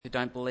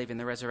don't believe in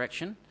the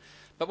resurrection.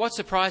 But what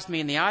surprised me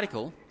in the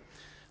article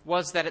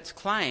was that its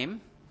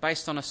claim,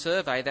 based on a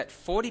survey, that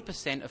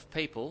 40% of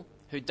people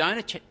who don't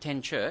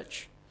attend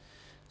church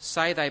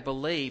say they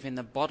believe in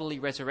the bodily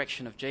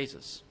resurrection of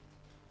Jesus.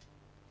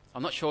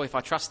 I'm not sure if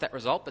I trust that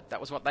result, but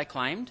that was what they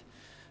claimed.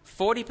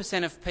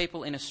 40% of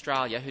people in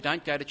Australia who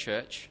don't go to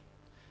church,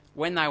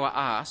 when they were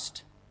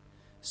asked,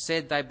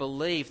 said they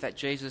believe that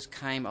Jesus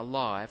came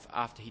alive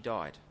after he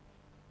died.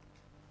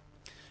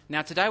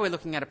 Now, today we're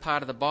looking at a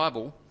part of the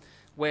Bible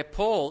where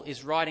Paul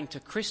is writing to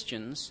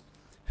Christians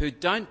who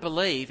don't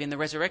believe in the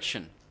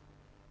resurrection.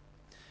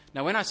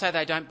 Now, when I say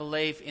they don't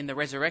believe in the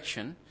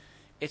resurrection,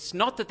 it's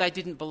not that they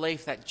didn't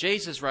believe that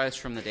Jesus rose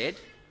from the dead.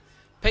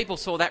 People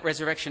saw that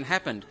resurrection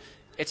happen.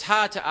 It's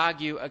hard to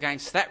argue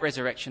against that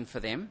resurrection for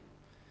them,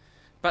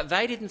 but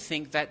they didn't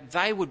think that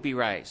they would be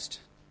raised.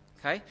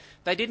 Okay?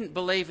 They didn't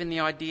believe in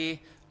the idea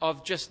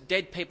of just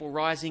dead people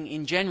rising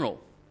in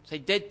general. So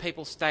dead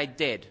people stayed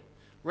dead.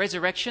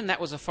 Resurrection,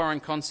 that was a foreign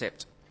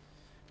concept.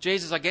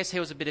 Jesus, I guess he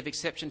was a bit of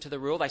exception to the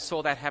rule. They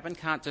saw that happen,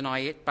 can't deny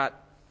it,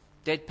 but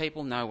dead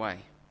people, no way.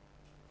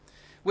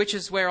 Which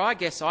is where I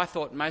guess I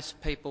thought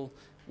most people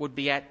would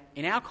be at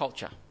in our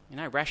culture. You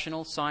know,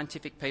 rational,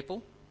 scientific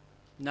people,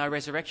 no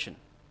resurrection.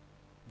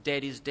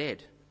 Dead is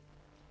dead.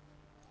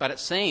 But it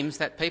seems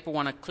that people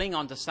want to cling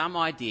on to some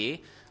idea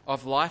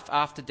of life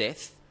after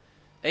death,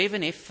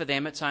 even if for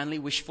them it's only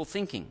wishful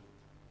thinking,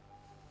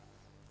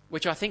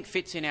 which I think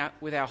fits in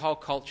with our whole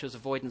culture's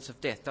avoidance of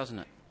death, doesn't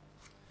it?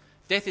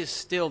 Death is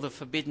still the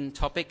forbidden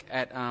topic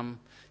at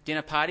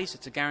dinner parties.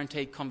 It's a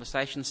guaranteed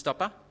conversation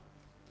stopper.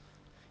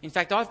 In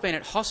fact, I've been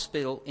in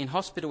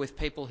hospital with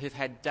people who've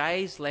had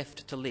days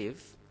left to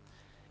live,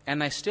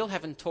 and they still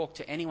haven't talked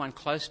to anyone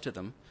close to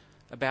them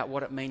about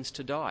what it means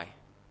to die.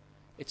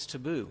 It's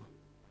taboo.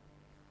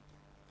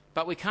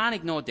 But we can't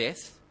ignore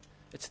death.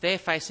 It's there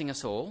facing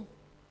us all.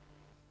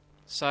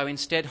 So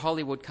instead,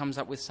 Hollywood comes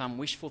up with some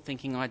wishful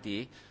thinking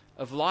idea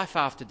of life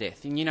after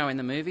death. And you know, in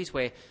the movies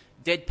where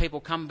dead people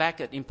come back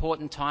at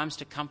important times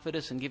to comfort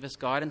us and give us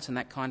guidance and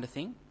that kind of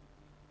thing.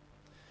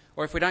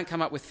 Or if we don't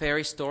come up with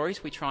fairy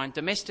stories, we try and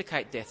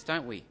domesticate death,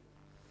 don't we?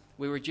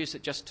 We reduce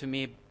it just to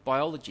mere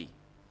biology.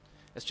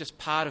 It's just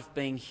part of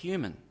being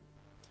human.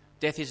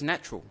 Death is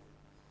natural.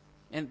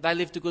 And they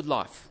lived a good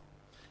life.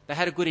 They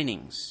had a good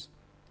innings.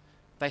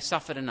 They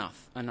suffered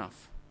enough.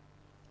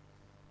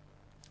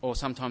 Or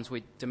sometimes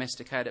we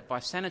domesticate it by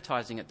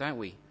sanitising it, don't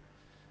we?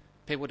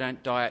 People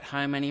don't die at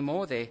home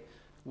anymore. They're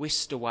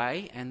whisked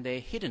away and they're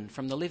hidden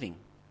from the living.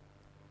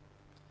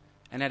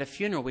 And at a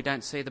funeral, we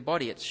don't see the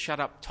body. It's shut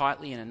up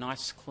tightly in a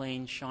nice,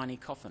 clean, shiny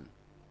coffin.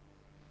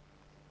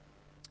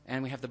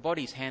 And we have the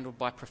bodies handled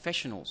by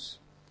professionals.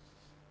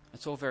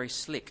 It's all very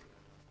slick.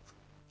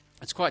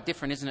 It's quite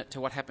different, isn't it,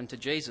 to what happened to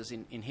Jesus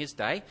in his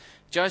day.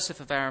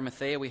 Joseph of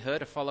Arimathea, we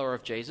heard, a follower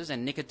of Jesus,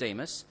 and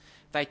Nicodemus,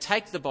 they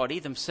take the body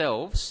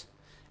themselves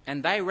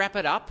and they wrap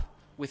it up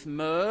with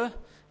myrrh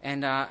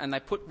and they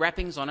put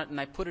wrappings on it and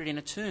they put it in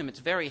a tomb. It's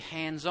very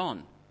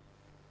hands-on.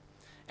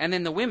 And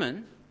then the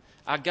women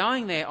are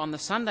going there on the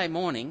Sunday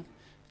morning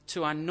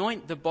to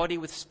anoint the body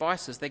with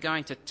spices. They're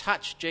going to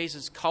touch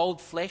Jesus'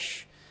 cold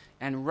flesh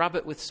and rub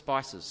it with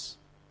spices.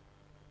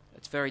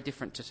 It's very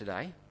different to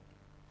today.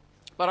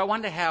 But I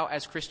wonder how,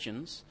 as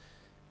Christians,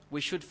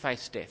 we should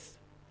face death.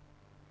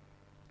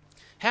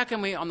 How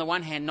can we, on the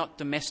one hand, not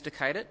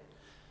domesticate it,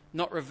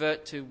 not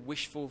revert to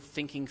wishful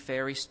thinking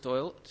fairy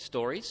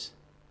stories,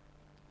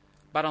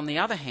 but on the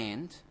other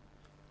hand,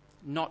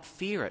 not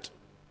fear it?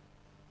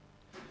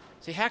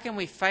 See, how can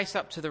we face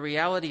up to the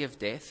reality of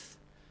death,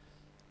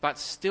 but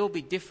still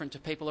be different to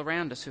people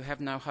around us who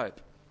have no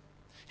hope?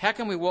 How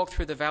can we walk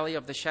through the valley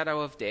of the shadow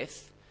of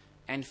death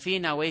and fear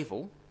no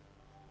evil,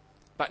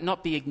 but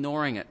not be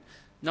ignoring it,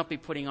 not be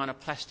putting on a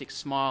plastic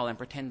smile and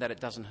pretend that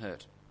it doesn't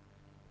hurt?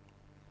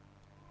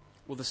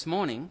 Well, this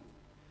morning,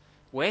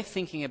 we're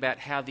thinking about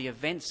how the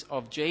events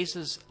of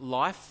Jesus'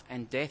 life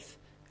and death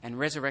and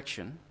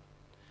resurrection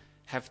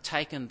have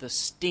taken the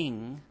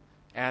sting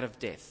out of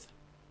death.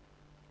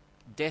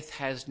 Death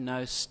has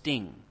no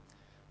sting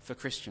for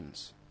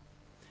Christians.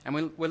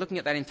 And we're looking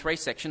at that in three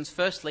sections.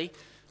 Firstly,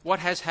 what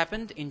has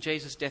happened in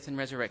Jesus' death and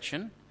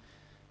resurrection.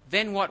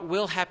 Then what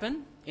will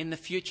happen in the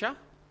future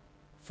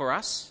for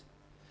us.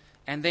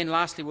 And then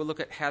lastly, we'll look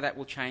at how that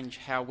will change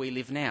how we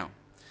live now.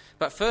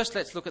 But first,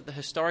 let's look at the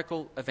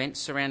historical events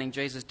surrounding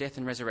Jesus' death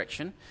and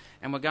resurrection.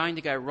 And we're going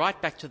to go right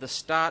back to the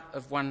start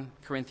of 1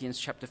 Corinthians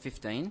chapter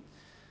 15.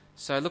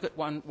 So look at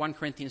 1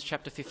 Corinthians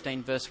chapter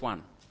 15, verse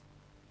 1.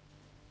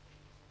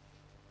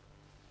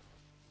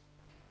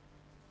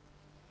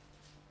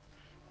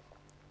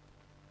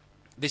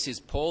 This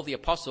is Paul the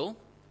Apostle.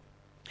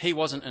 He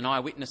wasn't an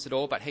eyewitness at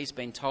all, but he's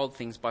been told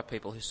things by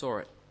people who saw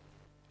it.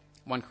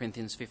 1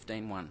 Corinthians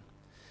 15:1.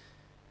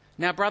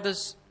 Now,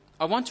 brothers,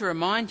 I want to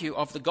remind you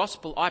of the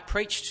gospel I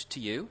preached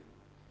to you,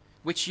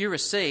 which you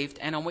received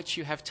and on which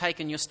you have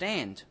taken your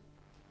stand.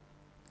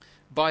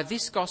 By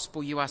this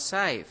gospel you are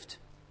saved,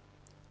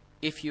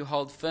 if you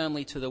hold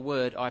firmly to the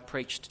word I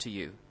preached to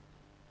you.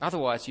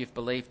 Otherwise you've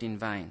believed in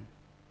vain.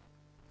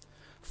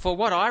 For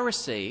what I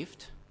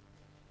received,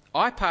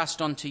 I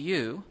passed on to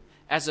you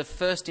as of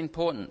first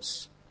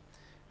importance,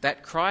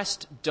 that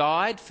Christ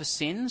died for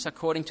sins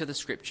according to the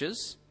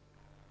Scriptures,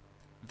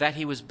 that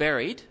he was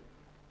buried,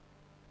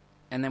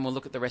 and then we'll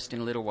look at the rest in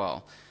a little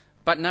while.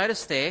 But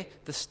notice there,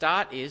 the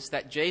start is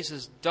that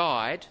Jesus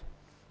died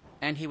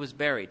and he was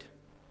buried.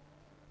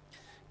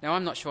 Now,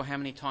 I'm not sure how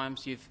many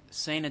times you've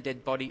seen a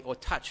dead body or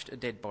touched a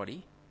dead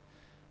body,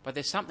 but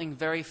there's something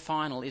very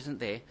final, isn't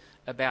there,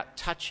 about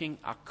touching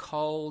a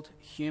cold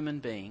human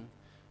being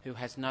who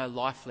has no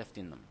life left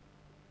in them.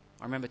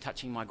 I remember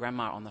touching my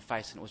grandma on the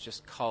face and it was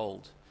just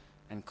cold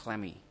and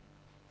clammy.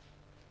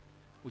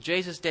 Well,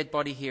 Jesus' dead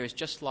body here is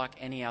just like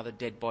any other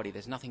dead body.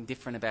 There's nothing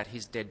different about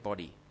his dead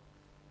body.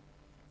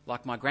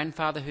 Like my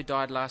grandfather who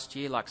died last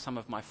year, like some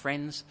of my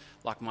friends,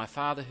 like my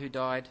father who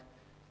died,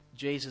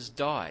 Jesus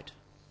died.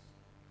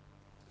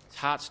 His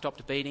heart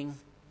stopped beating,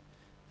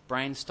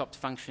 brain stopped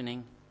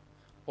functioning,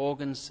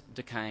 organs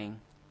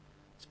decaying.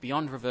 It's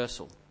beyond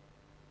reversal.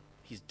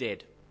 He's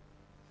dead.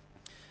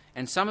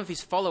 And some of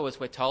his followers,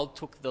 we're told,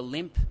 took the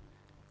limp,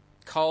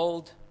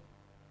 cold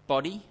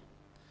body,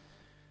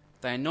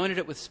 they anointed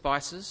it with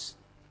spices,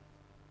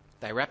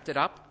 they wrapped it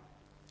up,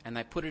 and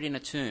they put it in a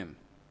tomb.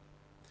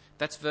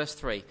 That's verse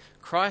 3.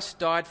 Christ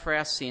died for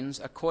our sins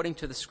according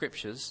to the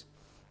Scriptures,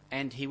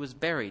 and he was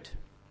buried.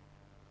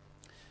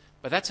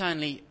 But that's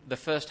only the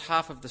first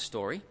half of the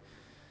story.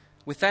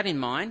 With that in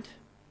mind,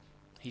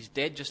 he's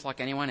dead just like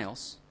anyone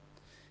else.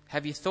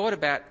 Have you thought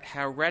about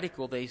how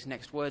radical these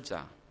next words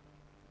are?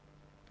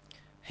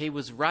 He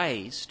was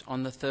raised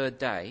on the third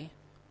day,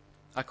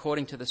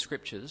 according to the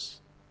Scriptures,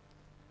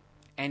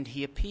 and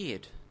he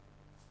appeared.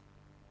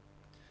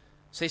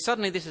 See,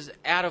 suddenly this is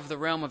out of the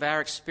realm of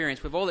our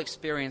experience. We've all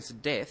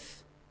experienced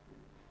death,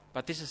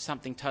 but this is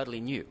something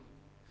totally new.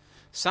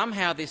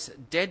 Somehow this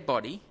dead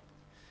body,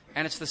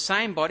 and it's the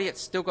same body,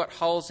 it's still got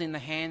holes in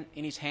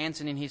his hands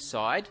and in his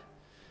side,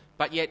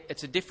 but yet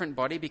it's a different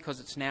body because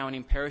it's now an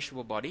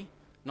imperishable body.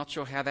 Not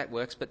sure how that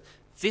works, but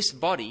this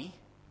body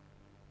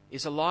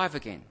is alive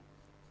again.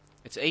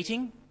 It's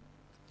eating,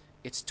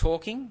 it's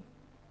talking,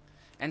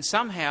 and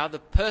somehow the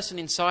person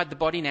inside the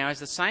body now is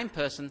the same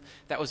person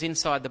that was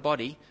inside the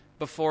body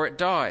before it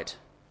died.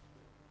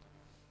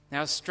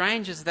 Now, as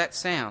strange as that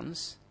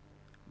sounds,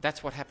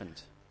 that's what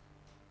happened.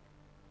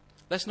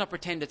 Let's not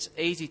pretend it's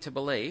easy to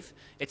believe.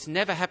 It's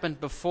never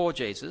happened before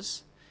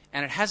Jesus,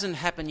 and it hasn't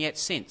happened yet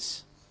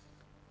since.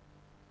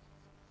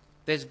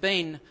 There's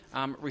been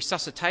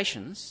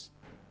resuscitations,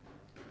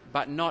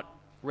 but not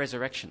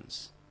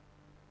resurrections.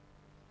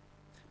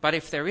 But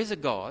if there is a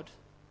God,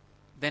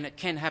 then it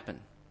can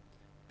happen,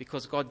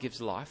 because God gives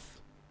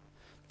life.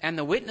 And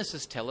the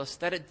witnesses tell us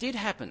that it did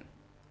happen.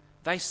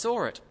 They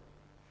saw it.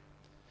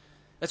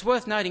 It's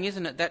worth noting,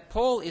 isn't it, that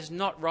Paul is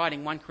not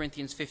writing 1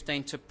 Corinthians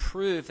 15 to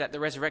prove that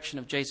the resurrection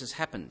of Jesus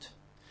happened.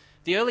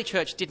 The early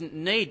church didn't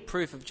need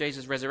proof of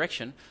Jesus'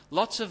 resurrection.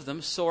 Lots of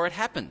them saw it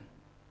happen.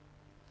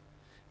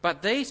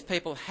 But these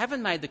people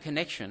haven't made the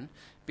connection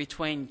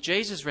between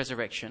Jesus'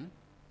 resurrection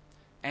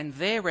and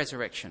their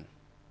resurrection.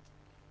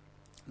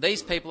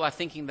 These people are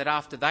thinking that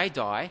after they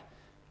die,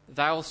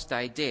 they'll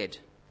stay dead.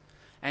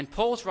 And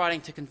Paul's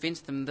writing to convince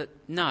them that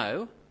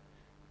no,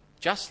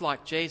 just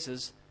like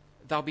Jesus,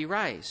 they'll be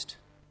raised.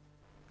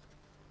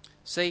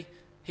 See,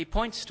 he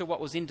points to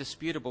what was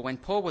indisputable. When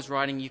Paul was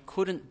writing, you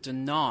couldn't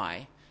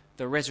deny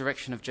the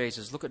resurrection of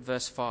Jesus. Look at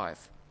verse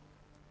 5.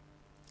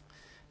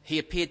 He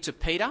appeared to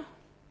Peter,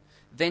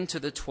 then to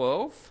the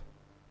 12.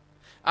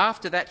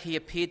 After that, he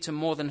appeared to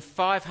more than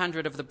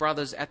 500 of the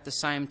brothers at the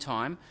same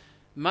time,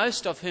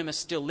 most of whom are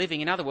still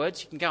living. In other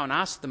words, you can go and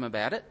ask them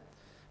about it,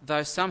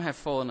 though some have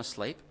fallen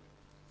asleep.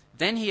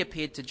 Then he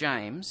appeared to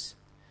James,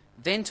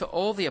 then to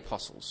all the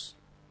apostles,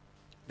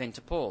 then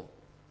to Paul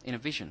in a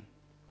vision.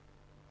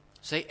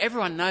 See,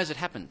 everyone knows it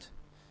happened.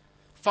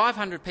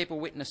 500 people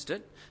witnessed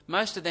it.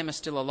 Most of them are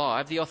still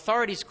alive. The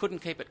authorities couldn't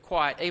keep it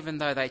quiet, even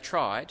though they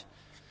tried.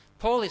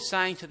 Paul is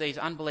saying to these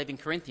unbelieving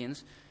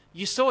Corinthians,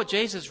 you saw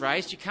Jesus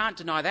raised, you can't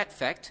deny that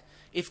fact.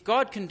 If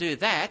God can do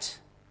that,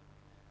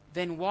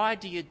 then why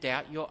do you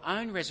doubt your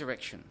own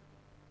resurrection?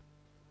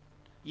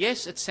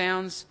 Yes, it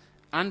sounds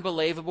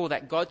unbelievable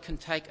that God can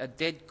take a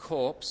dead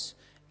corpse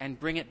and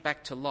bring it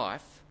back to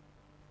life,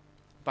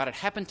 but it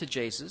happened to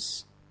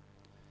Jesus,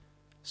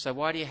 so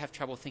why do you have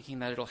trouble thinking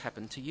that it'll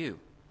happen to you?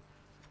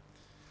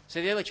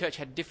 So the early church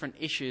had different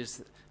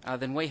issues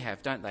than we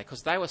have, don't they?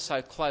 Because they were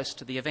so close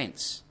to the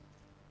events.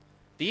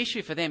 The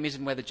issue for them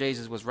isn't whether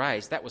Jesus was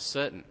raised, that was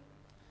certain.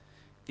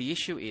 The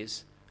issue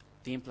is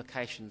the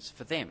implications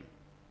for them.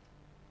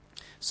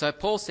 So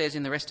Paul says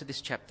in the rest of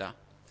this chapter,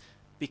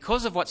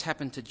 because of what's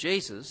happened to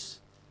Jesus,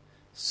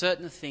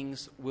 certain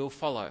things will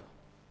follow.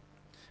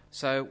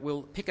 So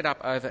we'll pick it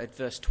up over at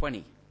verse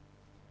 20.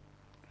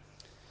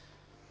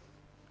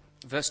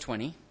 Verse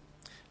 20.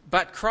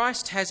 But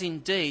Christ has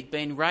indeed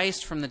been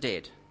raised from the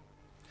dead,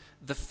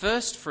 the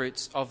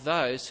firstfruits of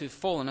those who've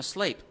fallen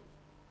asleep.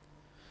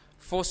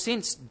 For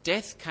since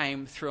death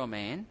came through a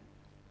man,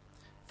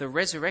 the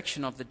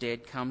resurrection of the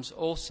dead comes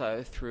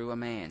also through a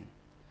man.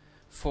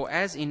 For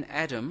as in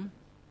Adam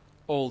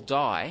all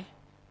die,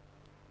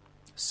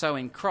 so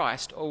in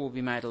Christ all will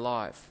be made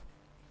alive.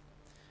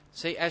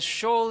 See, as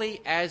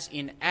surely as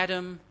in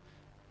Adam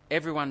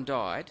everyone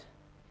died,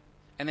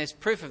 and there's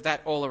proof of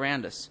that all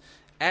around us.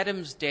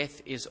 Adam's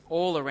death is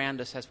all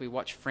around us as we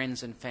watch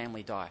friends and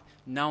family die.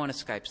 No one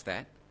escapes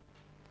that.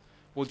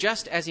 Well,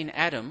 just as in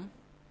Adam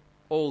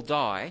all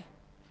die,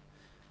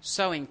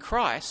 so in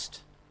Christ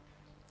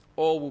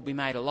all will be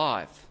made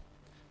alive.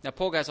 Now,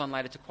 Paul goes on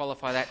later to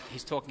qualify that.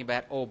 He's talking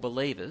about all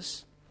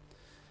believers.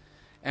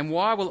 And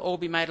why will all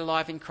be made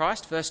alive in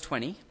Christ? Verse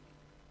 20,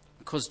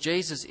 because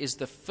Jesus is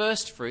the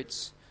first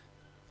fruits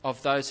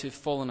of those who've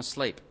fallen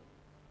asleep.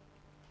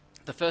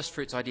 The first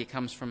fruits idea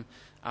comes from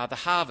the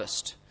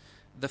harvest.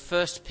 The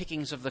first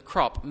pickings of the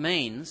crop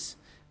means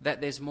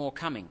that there's more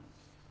coming.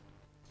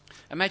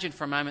 Imagine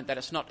for a moment that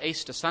it's not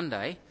Easter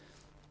Sunday,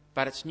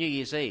 but it's New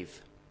Year's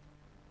Eve.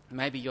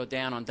 Maybe you're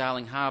down on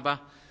Darling Harbour,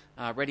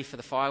 ready for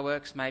the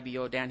fireworks. Maybe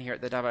you're down here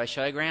at the Dubbo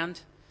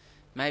Showground.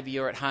 Maybe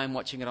you're at home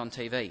watching it on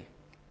TV.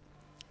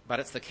 But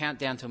it's the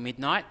countdown till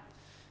midnight,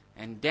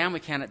 and down we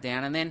count it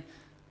down, and then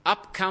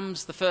up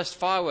comes the first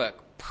firework.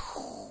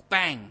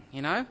 Bang,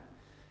 you know?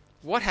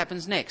 What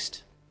happens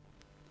next?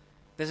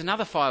 There's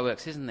another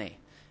fireworks, isn't there?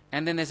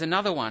 And then there's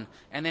another one.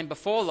 And then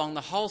before long,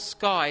 the whole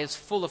sky is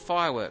full of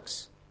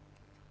fireworks.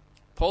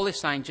 Paul is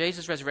saying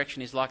Jesus'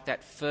 resurrection is like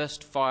that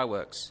first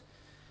fireworks.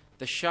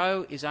 The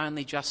show is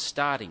only just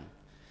starting.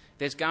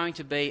 There's going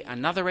to be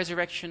another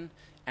resurrection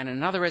and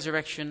another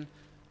resurrection,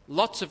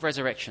 lots of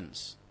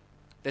resurrections.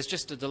 There's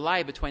just a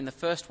delay between the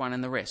first one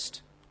and the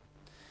rest.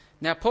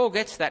 Now, Paul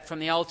gets that from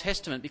the Old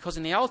Testament because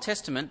in the Old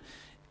Testament,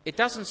 it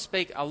doesn't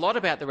speak a lot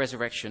about the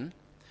resurrection,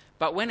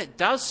 but when it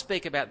does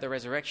speak about the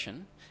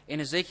resurrection, in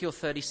Ezekiel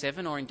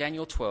 37 or in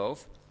Daniel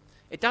 12,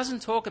 it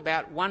doesn't talk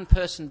about one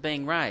person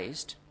being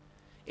raised.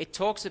 It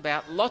talks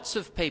about lots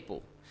of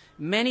people,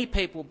 many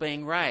people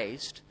being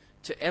raised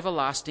to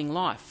everlasting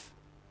life.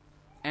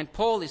 And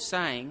Paul is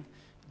saying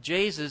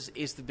Jesus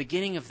is the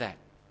beginning of that.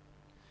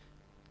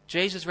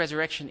 Jesus'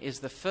 resurrection is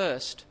the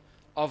first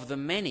of the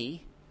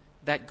many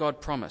that God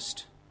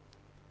promised.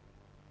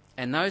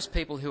 And those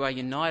people who are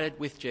united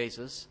with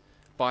Jesus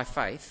by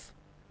faith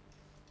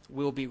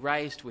will be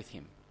raised with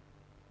him.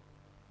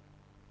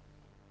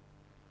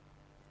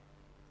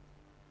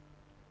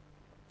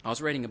 I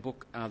was reading a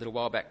book a little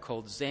while back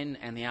called Zen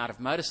and the Art of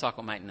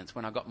Motorcycle Maintenance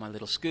when I got my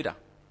little scooter.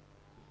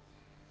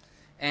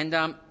 And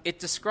it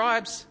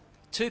describes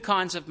two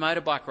kinds of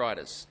motorbike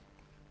riders.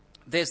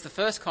 There's the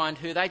first kind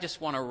who they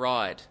just want to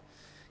ride.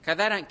 Okay,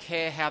 they don't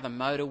care how the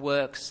motor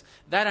works.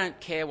 They don't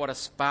care what a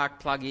spark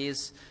plug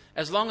is.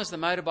 As long as the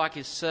motorbike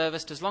is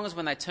serviced, as long as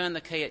when they turn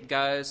the key it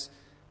goes,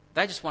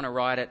 they just want to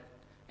ride it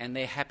and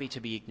they're happy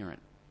to be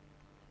ignorant.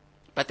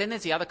 But then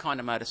there's the other kind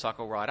of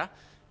motorcycle rider,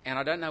 and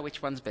I don't know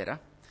which one's better,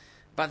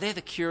 but they're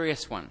the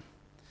curious one.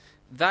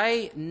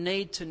 They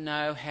need to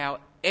know how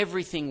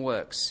everything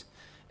works,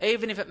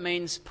 even if it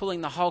means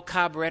pulling the whole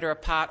carburettor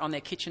apart on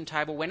their kitchen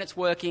table when it's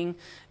working,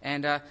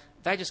 and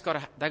they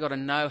got to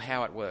know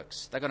how it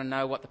works. They've got to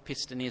know what the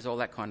piston is, all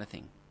that kind of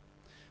thing.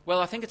 Well,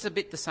 I think it's a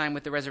bit the same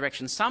with the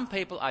resurrection. Some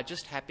people are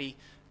just happy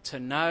to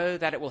know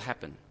that it will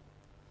happen,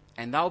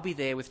 and they'll be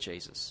there with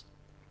Jesus.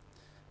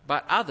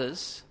 But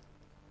others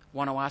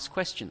want to ask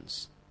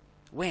questions.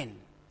 When?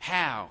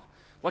 How?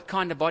 What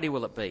kind of body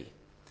will it be?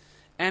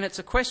 And it's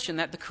a question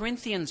that the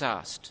Corinthians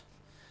asked.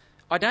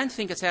 I don't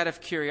think it's out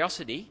of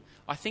curiosity.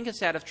 I think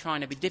it's out of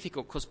trying to be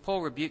difficult because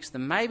Paul rebukes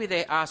them. Maybe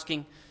they're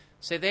asking,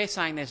 so they're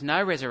saying there's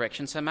no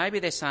resurrection, so maybe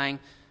they're saying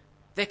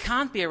there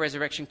can't be a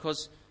resurrection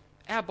because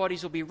our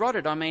bodies will be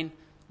rotted. I mean,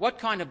 what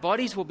kind of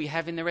bodies will we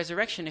have in the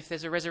resurrection if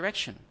there's a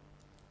resurrection?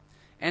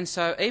 And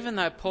so even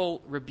though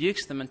Paul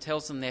rebukes them and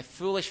tells them they're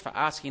foolish for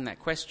asking that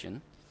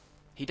question,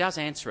 he does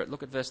answer it.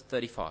 Look at verse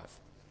 35.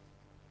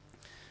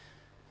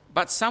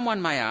 But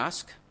someone may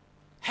ask,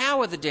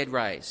 how are the dead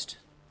raised?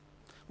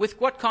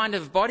 With what kind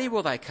of body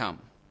will they come?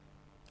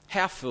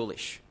 How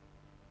foolish.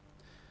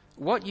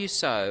 What you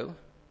sow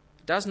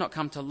does not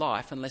come to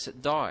life unless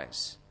it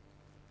dies.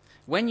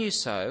 When you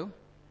sow,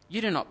 you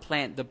do not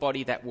plant the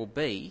body that will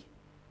be,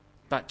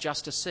 but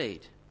just a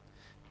seed,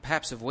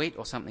 perhaps of wheat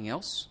or something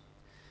else.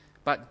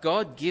 But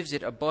God gives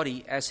it a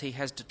body as he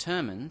has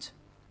determined,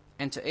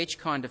 and to each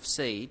kind of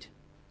seed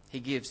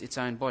he gives its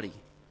own body.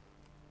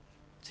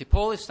 See,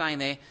 Paul is saying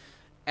there,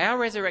 our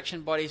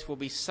resurrection bodies will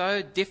be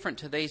so different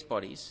to these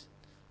bodies,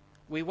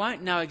 we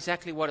won't know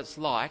exactly what it's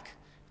like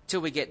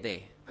till we get there.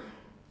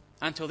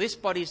 Until this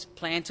body's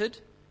planted,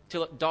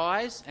 till it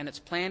dies and it's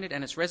planted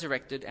and it's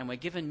resurrected and we're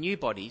given new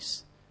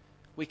bodies,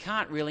 we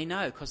can't really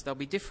know because they'll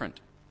be different.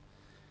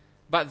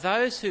 But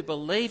those who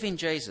believe in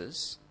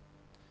Jesus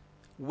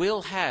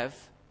will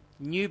have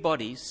new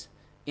bodies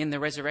in the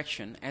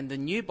resurrection, and the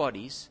new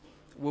bodies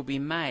will be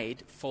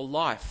made for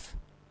life.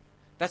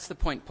 That's the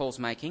point Paul's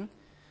making.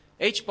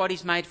 Each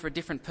body's made for a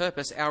different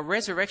purpose. Our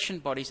resurrection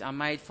bodies are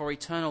made for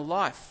eternal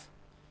life.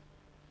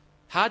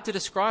 Hard to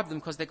describe them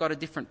because they've got a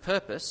different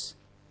purpose,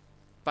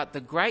 but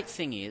the great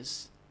thing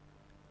is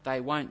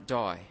they won't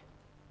die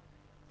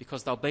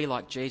because they'll be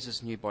like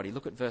Jesus' new body.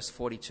 Look at verse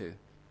 42.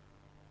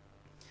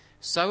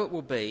 so it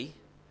will be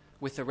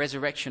with the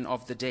resurrection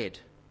of the dead.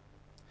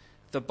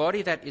 The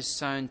body that is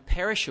sown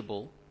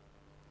perishable,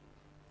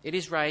 it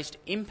is raised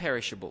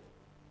imperishable.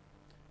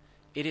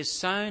 It is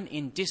sown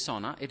in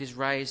dishonour, it is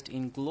raised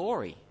in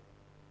glory.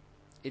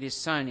 It is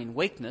sown in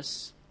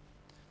weakness,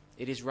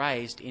 it is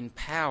raised in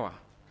power.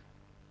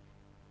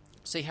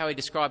 See how he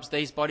describes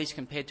these bodies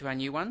compared to our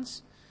new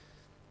ones?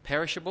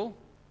 Perishable,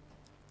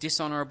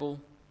 dishonourable,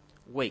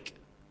 weak.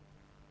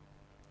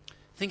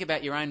 Think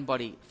about your own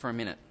body for a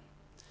minute.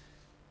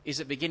 Is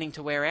it beginning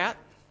to wear out?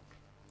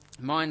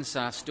 Mine's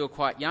still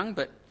quite young,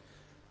 but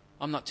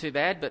I'm not too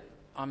bad, but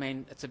I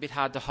mean, it's a bit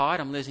hard to hide.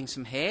 I'm losing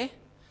some hair.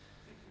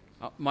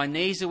 My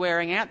knees are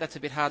wearing out. That's a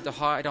bit hard to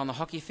hide on the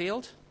hockey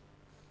field.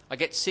 I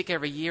get sick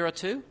every year or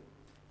two.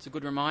 It's a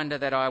good reminder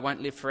that I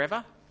won't live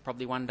forever.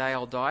 Probably one day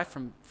I'll die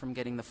from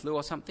getting the flu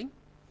or something.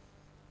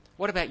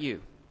 What about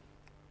you?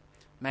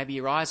 Maybe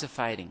your eyes are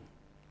fading.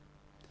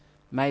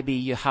 Maybe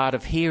you're hard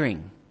of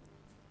hearing.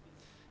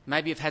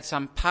 Maybe you've had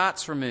some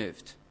parts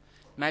removed.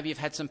 Maybe you've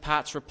had some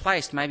parts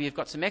replaced. Maybe you've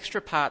got some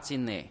extra parts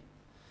in there.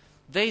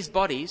 These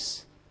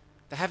bodies,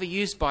 they have a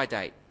use-by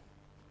date.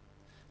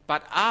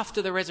 But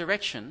after the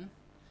resurrection,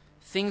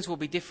 things will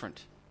be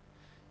different,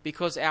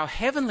 because our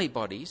heavenly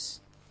bodies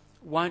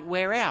won't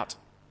wear out.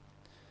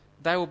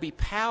 They will be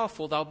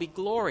powerful, they'll be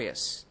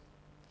glorious.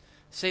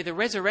 See, the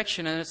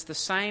resurrection, and it's the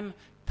same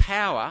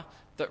power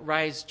that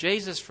raised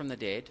Jesus from the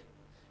dead,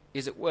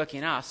 is at work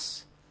in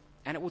us,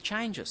 and it will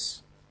change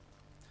us.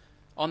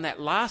 On that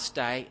last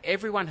day,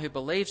 everyone who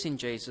believes in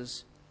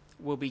Jesus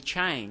will be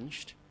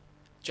changed,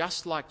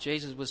 just like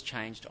Jesus was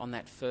changed on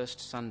that first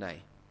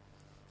Sunday.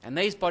 And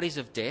these bodies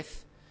of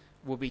death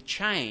will be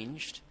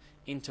changed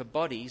into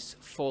bodies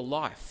for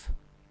life.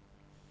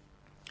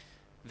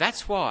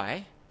 That's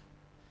why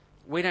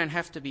we don't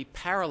have to be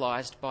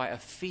paralysed by a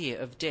fear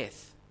of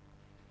death.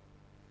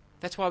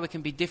 That's why we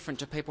can be different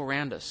to people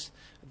around us.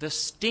 The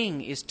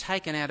sting is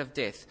taken out of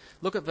death.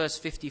 Look at verse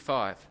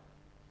 55.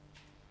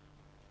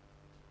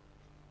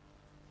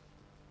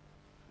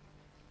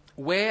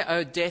 Where,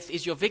 O death,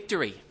 is your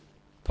victory?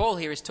 Paul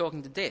here is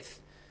talking to death.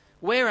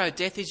 Where, O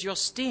death, is your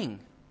sting?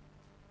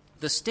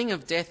 The sting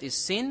of death is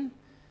sin.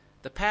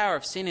 The power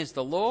of sin is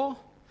the law.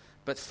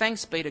 But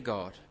thanks be to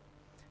God.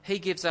 He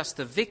gives us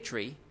the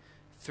victory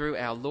through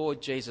our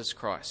Lord Jesus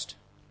Christ.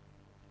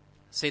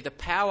 See, the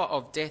power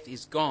of death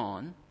is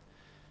gone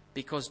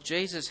because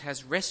Jesus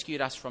has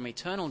rescued us from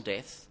eternal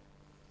death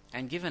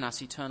and given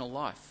us eternal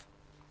life.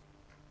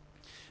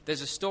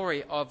 There's a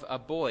story of a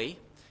boy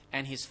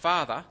and his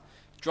father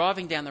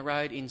driving down the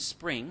road in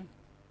spring,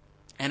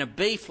 and a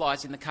bee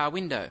flies in the car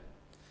window.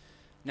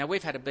 Now,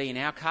 we've had a bee in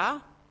our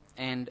car,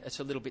 and it's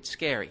a little bit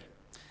scary.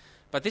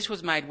 But this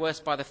was made worse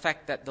by the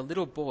fact that the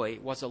little boy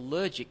was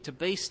allergic to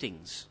bee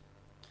stings.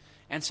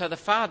 And so the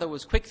father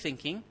was quick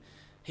thinking.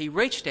 He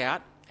reached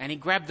out and he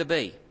grabbed the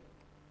bee.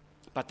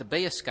 But the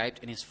bee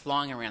escaped and is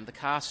flying around the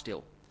car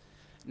still.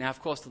 Now,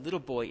 of course, the little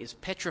boy is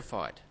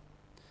petrified.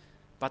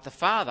 But the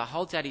father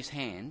holds out his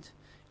hand,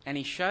 and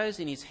he shows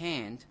in his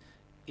hand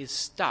is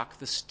stuck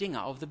the stinger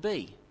of the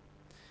bee.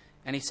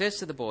 And he says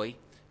to the boy,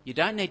 "You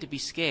don't need to be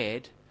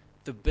scared.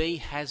 The bee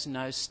has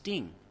no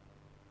sting."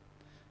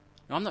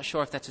 Now, I'm not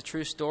sure if that's a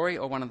true story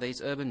or one of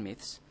these urban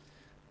myths,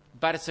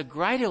 but it's a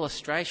great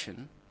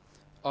illustration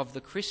of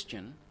the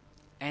Christian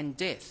and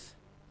death.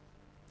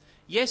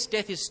 Yes,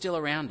 death is still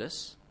around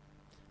us,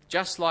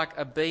 just like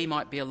a bee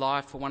might be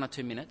alive for 1 or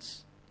 2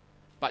 minutes,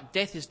 but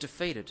death is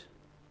defeated.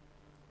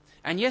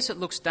 And yes, it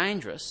looks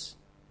dangerous,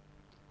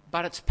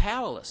 but it's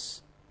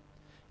powerless.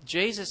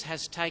 Jesus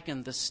has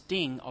taken the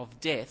sting of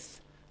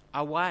death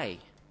away.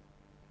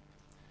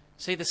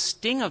 See, the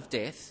sting of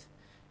death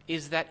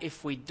is that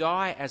if we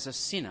die as a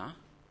sinner,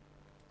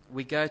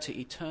 we go to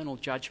eternal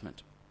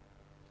judgment.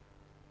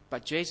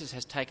 But Jesus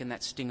has taken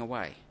that sting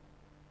away.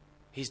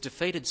 He's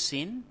defeated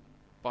sin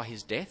by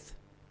his death.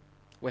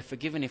 We're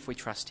forgiven if we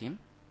trust him.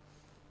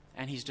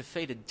 And he's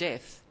defeated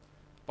death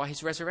by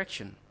his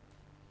resurrection.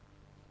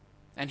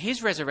 And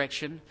his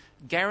resurrection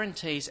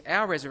guarantees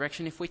our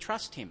resurrection if we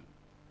trust him.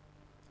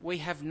 We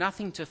have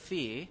nothing to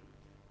fear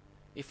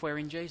if we're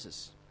in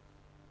Jesus.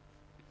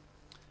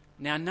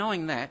 Now,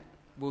 knowing that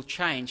will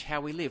change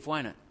how we live,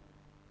 won't it?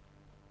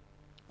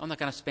 I'm not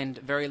going to spend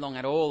very long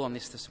at all on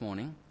this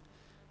morning,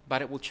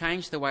 but it will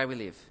change the way we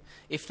live.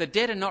 If the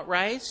dead are not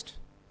raised,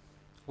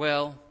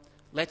 well,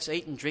 let's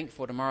eat and drink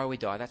for tomorrow we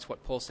die. That's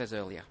what Paul says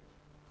earlier.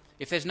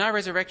 If there's no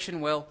resurrection,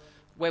 well,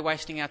 we're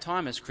wasting our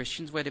time as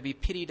Christians. We're to be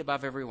pitied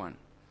above everyone.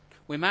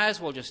 We may as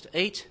well just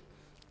eat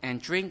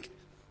and drink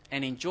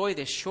and enjoy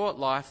this short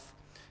life,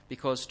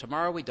 because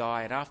tomorrow we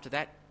die, and after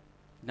that,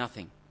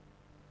 nothing.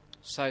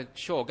 So,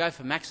 sure, go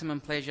for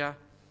maximum pleasure,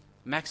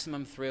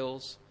 maximum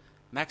thrills,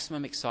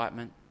 maximum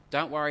excitement.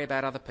 Don't worry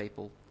about other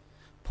people.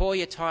 Pour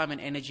your time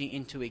and energy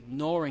into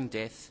ignoring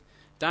death.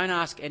 Don't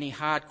ask any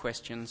hard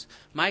questions.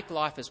 Make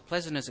life as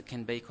pleasant as it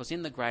can be, because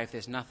in the grave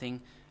there's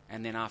nothing,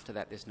 and then after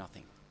that there's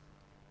nothing.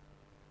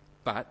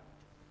 But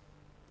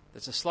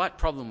there's a slight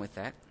problem with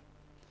that.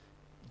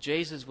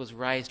 Jesus was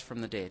raised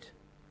from the dead,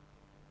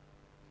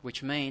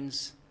 which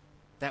means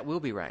that will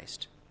be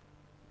raised.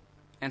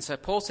 And so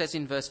Paul says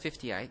in verse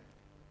 58,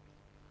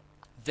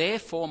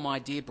 "Therefore, my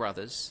dear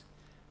brothers,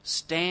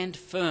 stand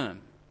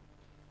firm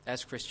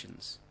as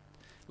Christians.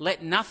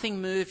 Let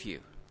nothing move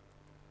you.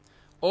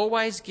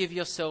 Always give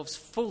yourselves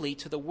fully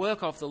to the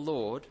work of the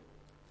Lord,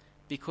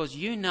 because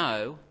you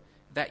know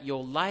that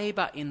your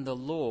labour in the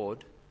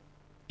Lord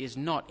is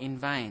not in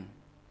vain."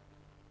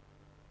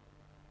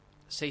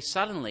 See,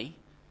 suddenly,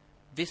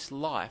 this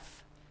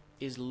life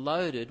is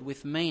loaded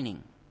with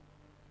meaning.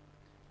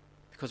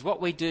 Because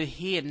what we do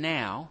here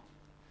now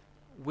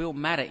will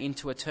matter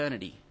into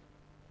eternity.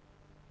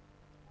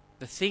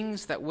 The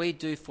things that we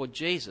do for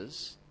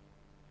Jesus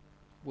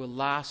will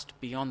last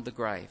beyond the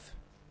grave.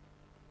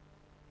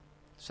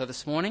 So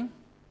this morning,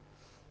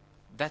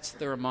 that's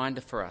the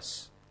reminder for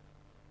us.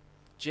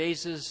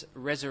 Jesus'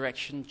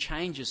 resurrection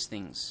changes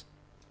things.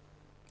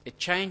 It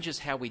changes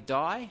how we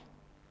die,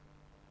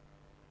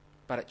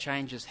 but it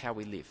changes how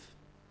we live.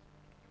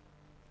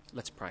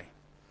 Let's pray.